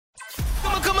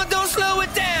slow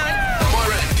it down.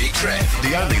 Moira and Big Trev,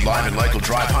 the only live and local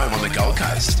drive home on the Gold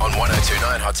Coast on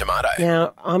 102.9 Hot Tomato.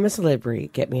 Now, I'm a Celebrity.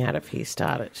 Get Me Out of Here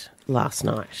started last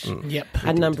night. Yep.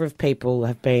 A number of people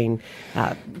have been,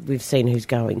 we've seen who's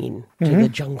going in to the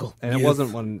jungle. And it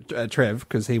wasn't one Trev,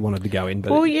 because he wanted to go in.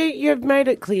 But Well, you've made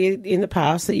it clear in the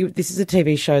past that this is a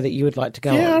TV show that you would like to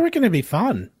go Yeah, I on. reckon it'd be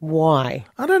fun. Why?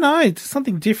 I don't know. It's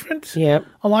something different. Yep.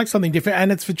 I like something different,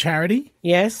 and it's for charity.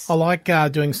 Yes? I like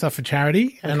doing stuff for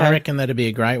charity, and I reckon that'd be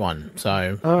a great one.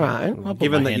 So, All right. I'll put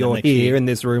given my that hand you're on next here year. in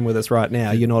this room with us right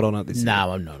now, you're not on it this year.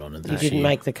 No, I'm not on it You this didn't year.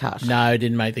 make the cut. No,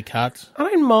 didn't make the cut. I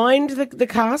don't mind the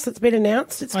cast that's been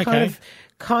announced. It's Okay.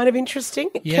 kind of interesting.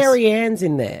 Yes. Carrie Ann's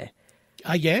in there,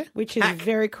 Yeah? which is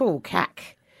very cool.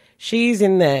 Cack. She's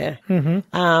in there. And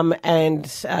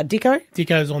Dicko.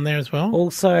 Dicko's on there as well.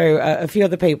 Also, a few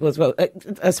other people as well.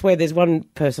 I swear there's one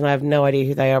person, I have no idea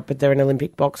who they are, but they're an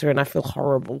Olympic boxer and I feel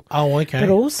horrible. Oh, okay. But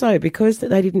also, because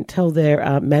they didn't tell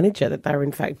their manager that they were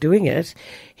in fact doing it,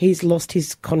 he's lost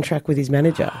his contract with his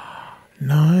manager.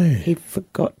 No. He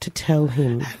forgot to tell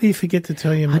him. How do you forget to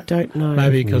tell you? I don't know.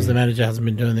 Maybe because the manager hasn't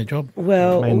been doing their job.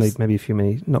 Well, Mainly, maybe a few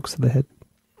many knocks to the head.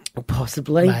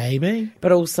 possibly. Maybe.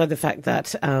 But also the fact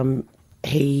that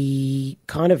he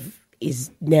kind of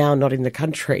is now not in the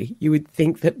country. You would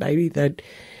think that maybe they'd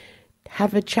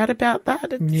have a chat about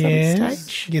that at some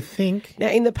stage. You think? Now,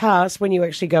 in the past, when you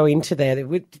actually go into there,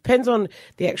 it depends on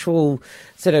the actual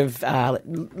sort of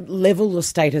level or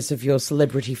status of your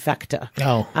celebrity factor.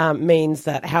 Means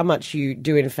that how much you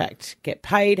do, in fact, get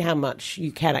paid, how much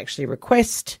you can actually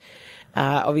request.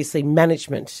 Obviously,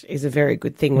 management is a very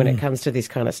good thing when it comes to this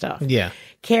kind of stuff. Yeah.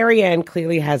 Carrie Ann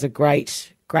clearly has a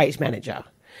great manager.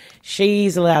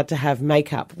 She's allowed to have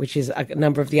makeup, which is a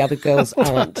number of the other girls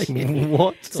aren't.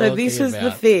 What? So this was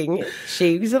the thing.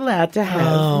 She was allowed to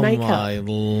have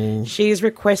makeup. She's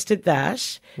requested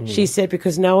that. She said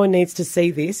because no one needs to see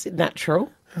this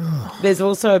natural. There's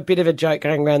also a bit of a joke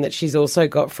going around that she's also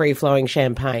got free-flowing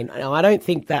champagne. Now, I don't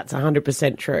think that's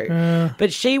 100% true.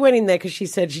 But she went in there because she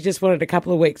said she just wanted a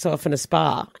couple of weeks off in a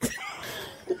spa.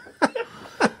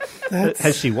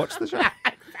 Has she watched the show?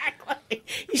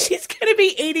 She's going to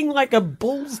be eating like a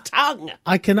bull's tongue.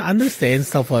 I can understand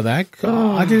stuff like that.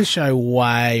 I did a show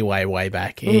way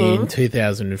back in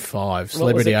 2005,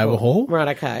 Celebrity Overhaul.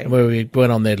 Right, okay. Where we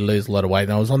went on there to lose a lot of weight.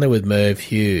 And I was on there with Merv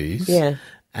Hughes. Yeah.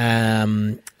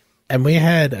 And we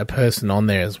had a person on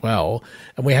there as well.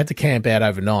 And we had to camp out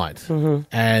overnight.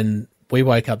 And we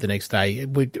woke up the next day.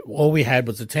 All we had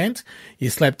was a tent. You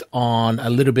slept on a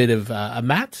little bit of a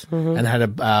mat and had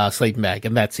a sleeping bag.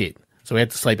 And that's it. So we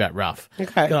had to sleep out rough.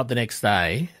 Okay. Got up the next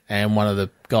day, and one of the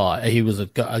he was a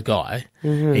guy.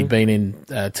 He'd been in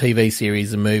TV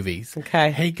series and movies.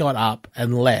 Okay. He got up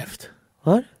and left.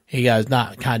 What? He goes, no,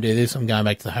 can't do this. I'm going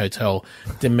back to the hotel.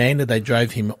 Demanded they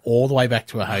drove him all the way back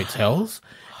to our hotels.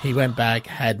 He went back,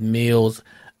 had meals,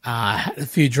 had a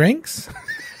few drinks,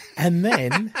 and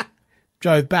then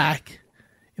drove back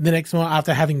the next morning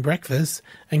after having breakfast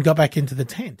and got back into the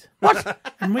tent. What?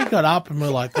 And we got up and we're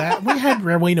like that. We had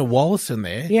Rowena Wallace in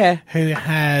there. Yeah. Who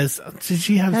did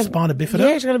she have spina bifida?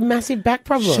 Yeah, she's got a massive back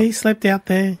problem. She slept out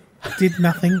there, did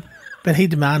nothing, but he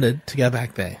demanded to go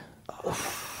back there.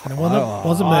 And it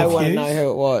wasn't I Merv want to Hughes. know who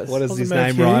it was. What does Wasn't his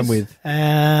Merv name rhyme Hughes. with?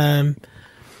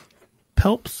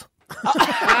 Pelps.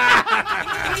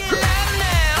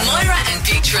 Moira and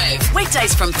Big Trev.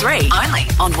 Weekdays from 3 only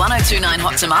on 102.9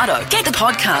 Hot Tomato. Get the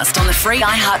podcast on the free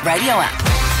iHeartRadio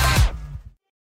app.